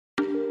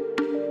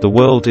The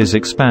world is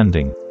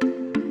expanding.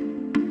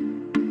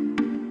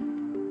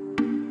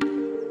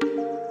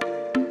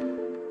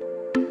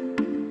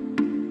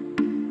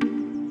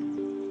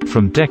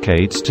 From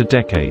decades to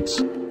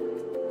decades.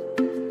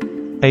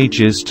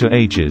 Ages to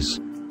ages.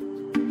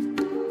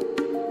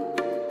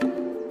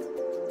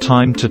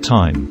 Time to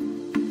time.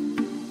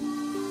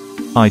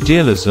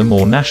 Idealism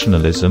or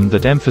nationalism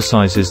that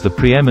emphasizes the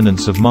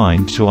preeminence of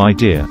mind to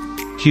idea.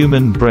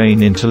 Human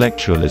brain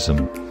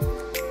intellectualism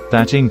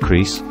that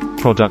increase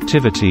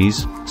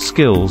productivities,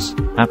 skills,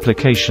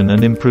 application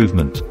and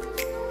improvement.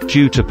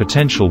 Due to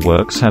potential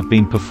works have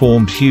been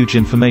performed, huge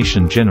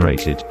information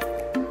generated.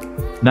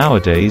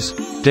 Nowadays,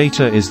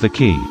 data is the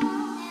key.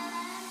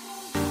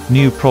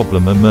 New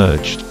problem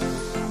emerged.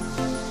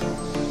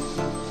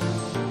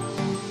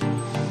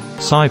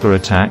 Cyber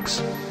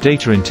attacks,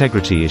 data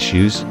integrity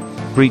issues,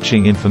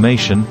 breaching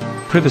information,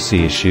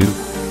 privacy issue,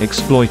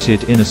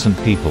 exploited innocent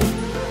people.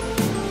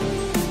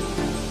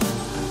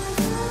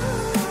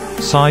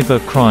 Cyber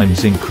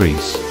crimes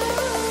increase.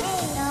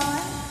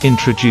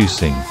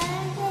 Introducing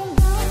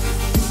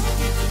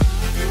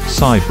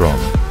Cybron.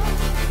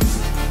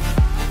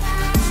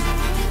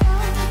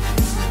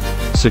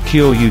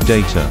 Secure your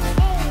data.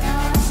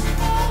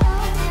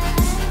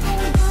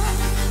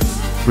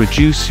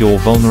 Reduce your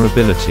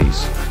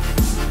vulnerabilities.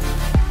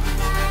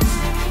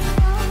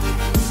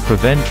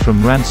 Prevent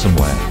from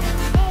ransomware.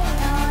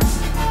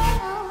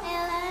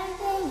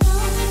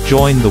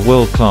 Join the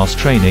world-class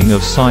training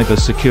of cyber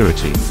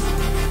security.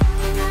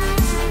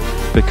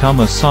 Become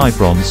a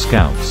Cybron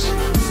Scouts.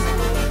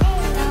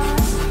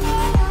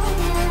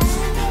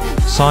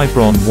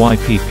 Cybron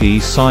YPP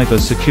Cyber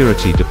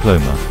Security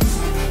Diploma.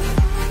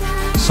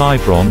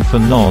 Cybron for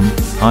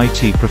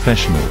non-IT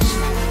professionals.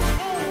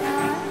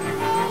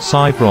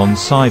 Cybron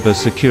Cyber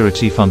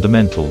Security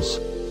Fundamentals.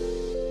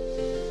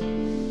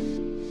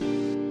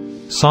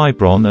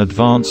 Cybron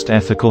Advanced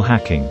Ethical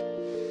Hacking.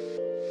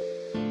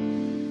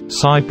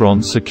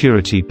 Cybron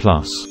Security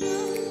Plus.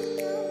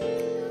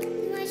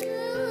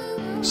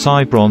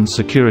 Cybron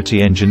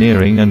Security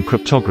Engineering and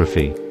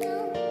Cryptography.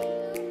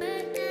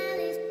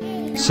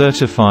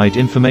 Certified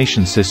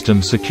Information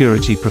System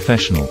Security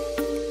Professional.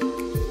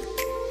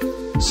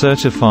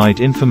 Certified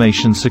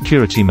Information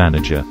Security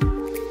Manager.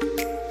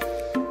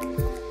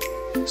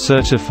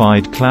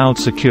 Certified Cloud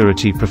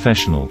Security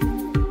Professional.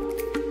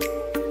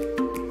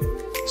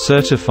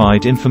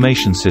 Certified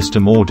Information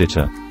System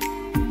Auditor.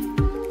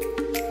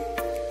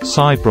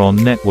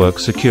 Cybron Network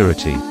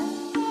Security.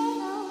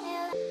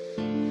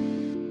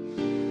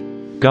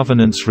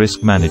 Governance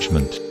Risk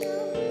Management.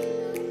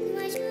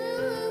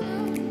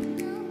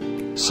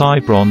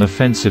 Cybron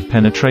Offensive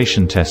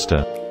Penetration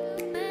Tester.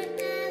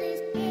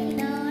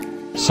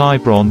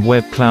 Cybron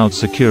Web Cloud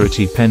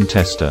Security Pen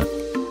Tester.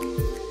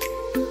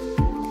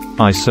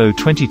 ISO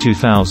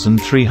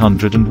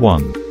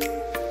 22301.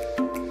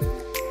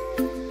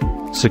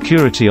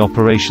 Security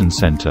Operations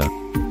Center.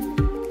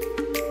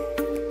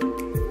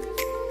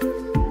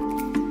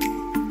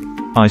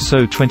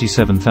 ISO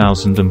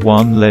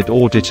 27001 Lead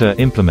Auditor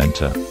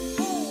Implementer.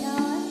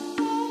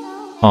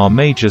 Are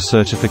major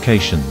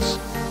certifications.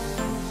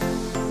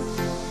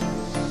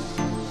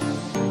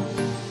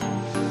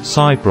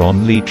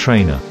 Cybron Lead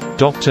Trainer.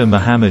 Dr.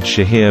 Mohammed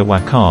Shahir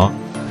Wakar,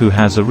 who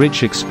has a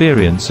rich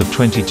experience of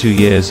 22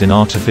 years in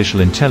artificial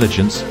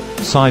intelligence,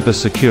 cyber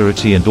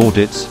security and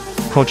audits,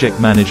 project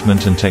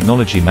management and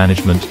technology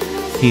management.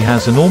 He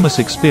has enormous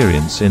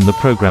experience in the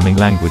programming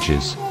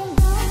languages.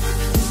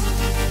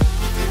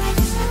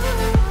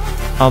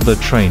 Other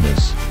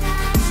trainers.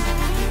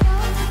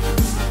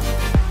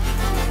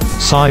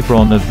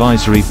 Cybron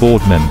Advisory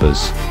Board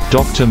members: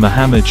 Dr.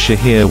 Mohammed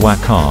Shahir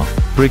Wakar,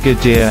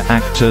 Brigadier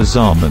Akhtar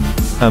Zaman,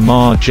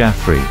 Amar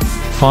Jafri,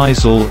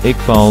 Faisal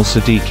Iqbal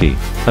Siddiqui,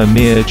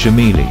 Amir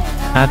Jamili,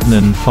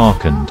 Adnan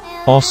Farkand,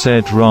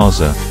 Osed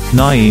Raza,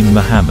 Naeem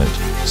Mohammed,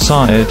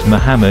 Syed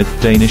Mohammed,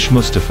 Danish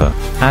Mustafa,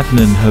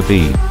 Adnan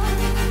Habib.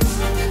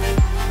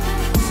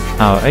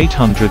 Our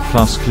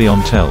 800+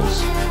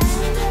 clienteles.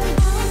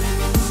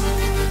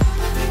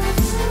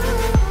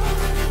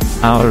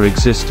 Our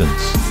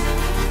existence.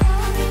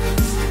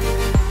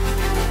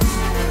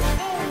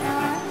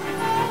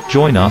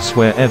 Join us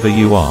wherever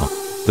you are.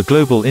 The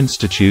Global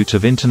Institute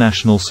of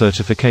International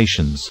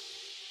Certifications.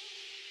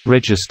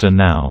 Register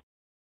now.